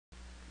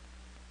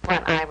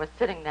when I was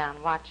sitting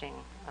down watching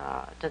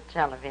the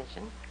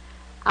television,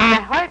 I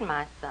heard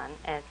my son,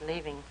 as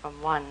leaving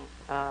from one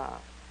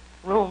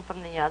room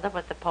from the other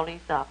with the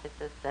police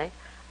officers, say,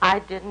 "I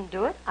didn't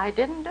do it, I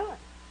didn't do it."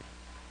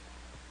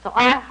 So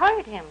I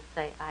heard him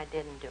say, "I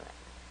didn't do it."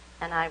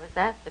 And I was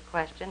asked the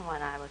question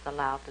when I was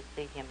allowed to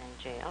see him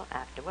in jail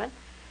afterward,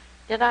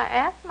 did I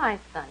ask my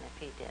son if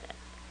he did it?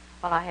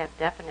 Well, I have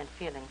definite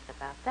feelings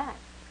about that.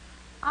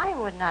 I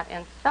would not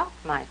insult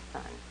my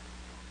son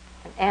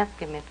and ask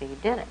him if he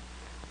did it,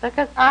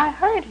 because I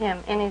heard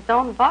him in his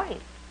own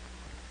voice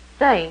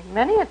say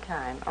many a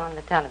time on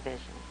the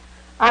television,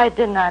 "I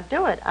did not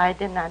do it, I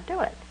did not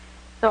do it."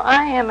 So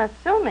I am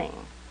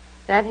assuming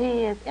that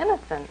he is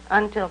innocent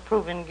until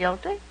proven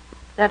guilty.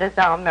 That is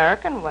our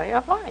American way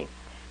of life.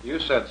 You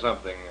said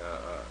something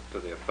to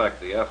the effect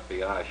the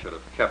FBI should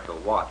have kept a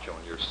watch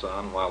on your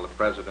son while the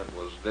president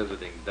was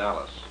visiting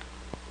Dallas.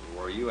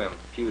 Were you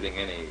imputing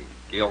any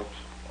guilt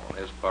on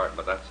his part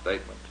by that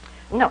statement?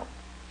 No.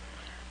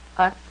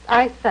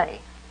 I say,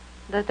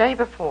 the day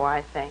before,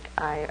 I think,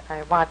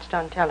 I watched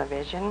on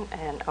television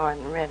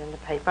and read in the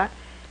paper,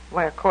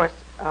 where, of course,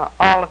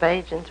 all of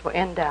agents were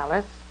in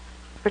Dallas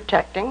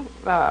preparing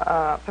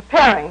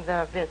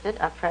the visit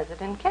of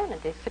President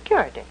Kennedy's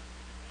security.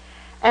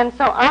 And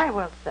so I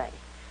will say,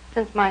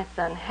 since my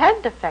son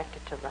had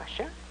defected to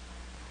Russia,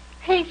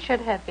 he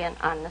should have been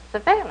under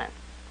surveillance.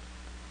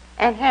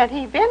 And had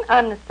he been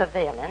under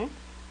surveillance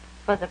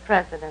for the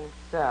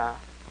president's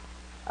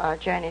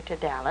journey to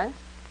Dallas,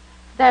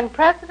 then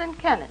President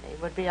Kennedy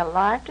would be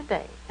alive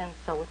today, and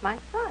so would my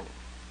son.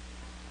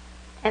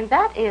 And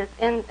that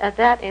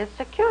is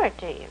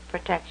security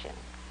protection.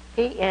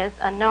 He is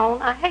a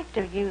known, I hate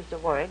to use the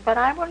word, but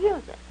I will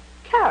use it,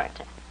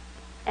 character.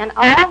 And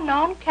all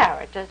known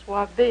characters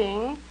were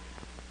being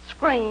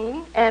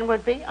screened and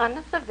would be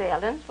under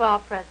surveillance while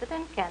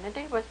President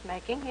Kennedy was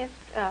making his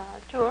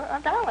tour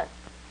of Dallas.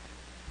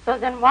 So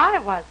then why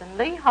wasn't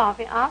Lee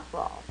Harvey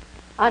Oswald,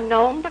 a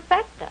known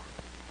defector,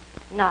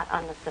 not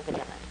under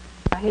surveillance?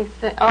 He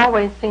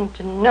always seemed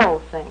to know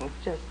things.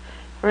 Just,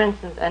 for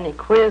instance, any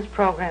quiz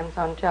programs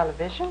on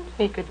television,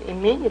 he could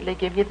immediately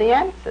give you the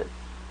answers.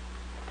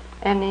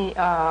 Any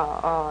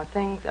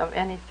things of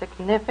any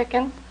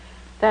significance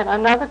that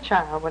another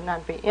child would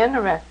not be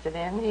interested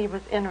in, he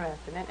was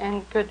interested in,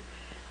 and could,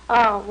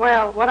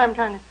 well, what I'm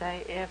trying to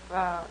say, if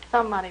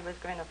somebody was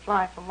going to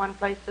fly from one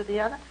place to the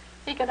other,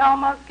 he could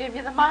almost give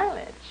you the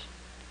mileage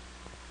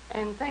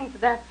and things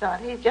of that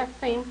sort. He just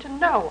seemed to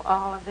know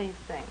all of these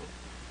things,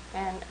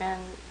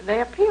 and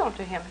they appealed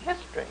to him,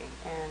 history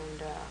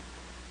and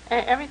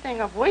everything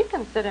of we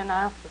consider in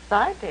our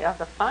society of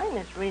the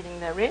finest reading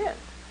there is.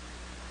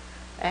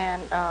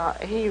 And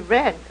he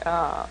read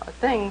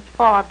things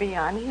far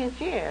beyond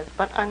his years,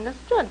 but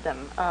understood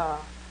them.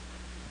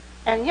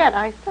 And yet,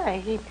 I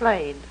say, he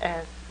played,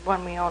 as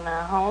when we own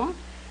our home,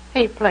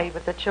 he played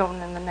with the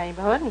children in the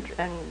neighborhood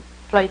and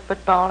played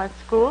football at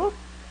school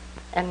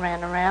and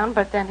ran around,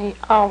 but then he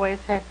always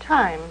had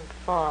time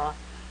to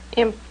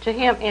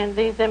him in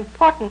these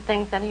important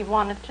things that he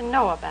wanted to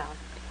know about.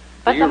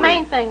 But the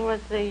main thing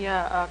was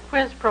the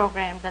quiz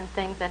programs and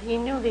things that he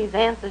knew these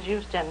answers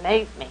used to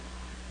amaze me.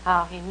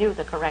 How he knew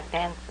the correct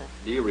answers.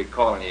 Do you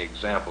recall any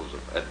examples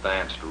of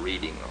advanced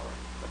reading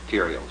or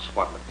materials?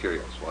 What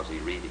materials was he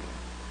reading?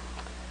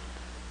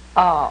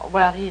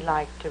 Well, he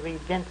liked to read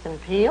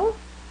Vincent Peale.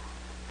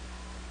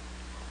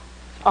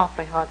 It's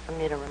awfully hard for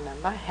me to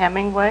remember.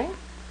 Hemingway.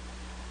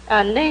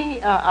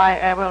 Lee,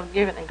 I will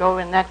go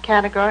in that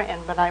category,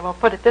 but I will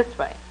put it this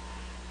way.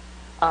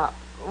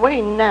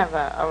 We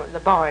never, the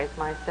boys,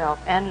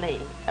 myself and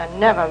Lee,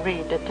 never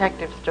read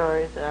detective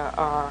stories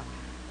or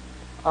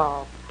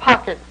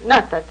pocket,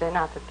 not that they're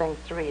not the things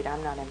to read,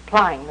 I'm not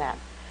implying that,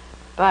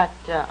 but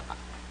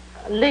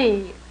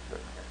Lee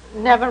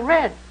never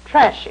read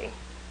trashy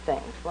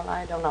things. Well,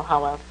 I don't know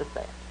how else to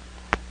say it.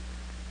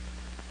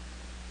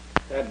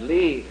 Had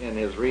Lee, in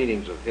his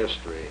readings of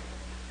history,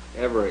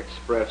 ever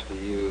expressed to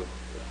you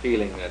the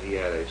feeling that he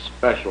had a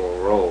special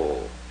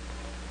role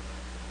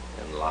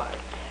in life?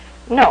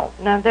 No.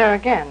 Now, there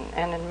again,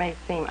 and it may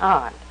seem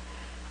odd,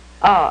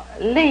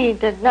 Lee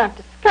did not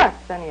discuss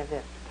any of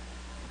this,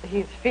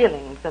 his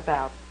feelings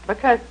about,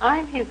 because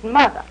I'm his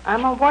mother.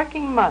 I'm a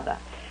working mother.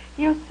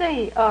 You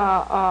see,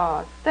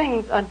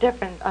 things are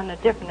different under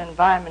different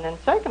environment and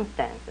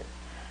circumstances.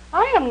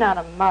 I am not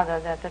a mother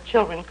that the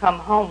children come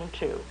home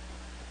to,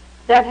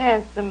 that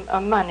has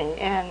the money,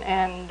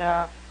 and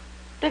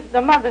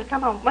the mothers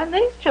come home. When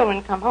these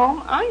children come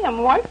home, I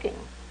am working.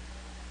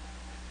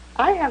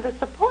 I have the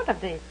support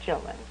of these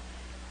children.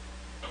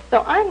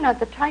 So I'm not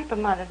the type of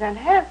mother that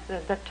has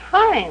the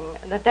time,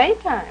 the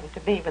daytime,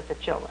 to be with the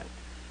children.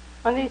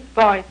 When these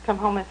boys come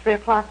home at 3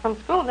 o'clock from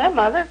school, their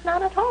mother's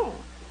not at home.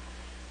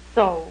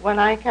 So when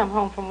I come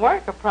home from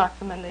work,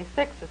 approximately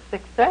 6 or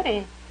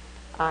 6:30,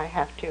 I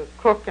have to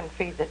cook and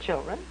feed the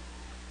children,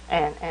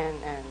 and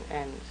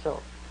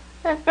so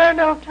there's very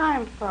little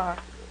time for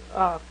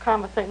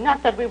conversation.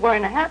 Not that we were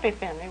in a happy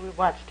family. We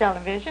watched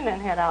television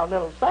and had our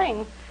little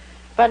things,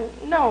 but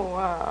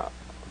no,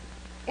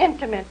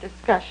 intimate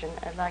discussion,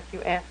 like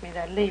you asked me,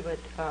 that Lee would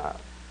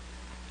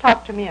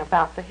talk to me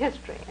about the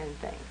history and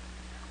things.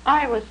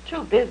 I was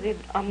too busy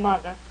a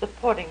mother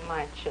supporting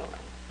my children.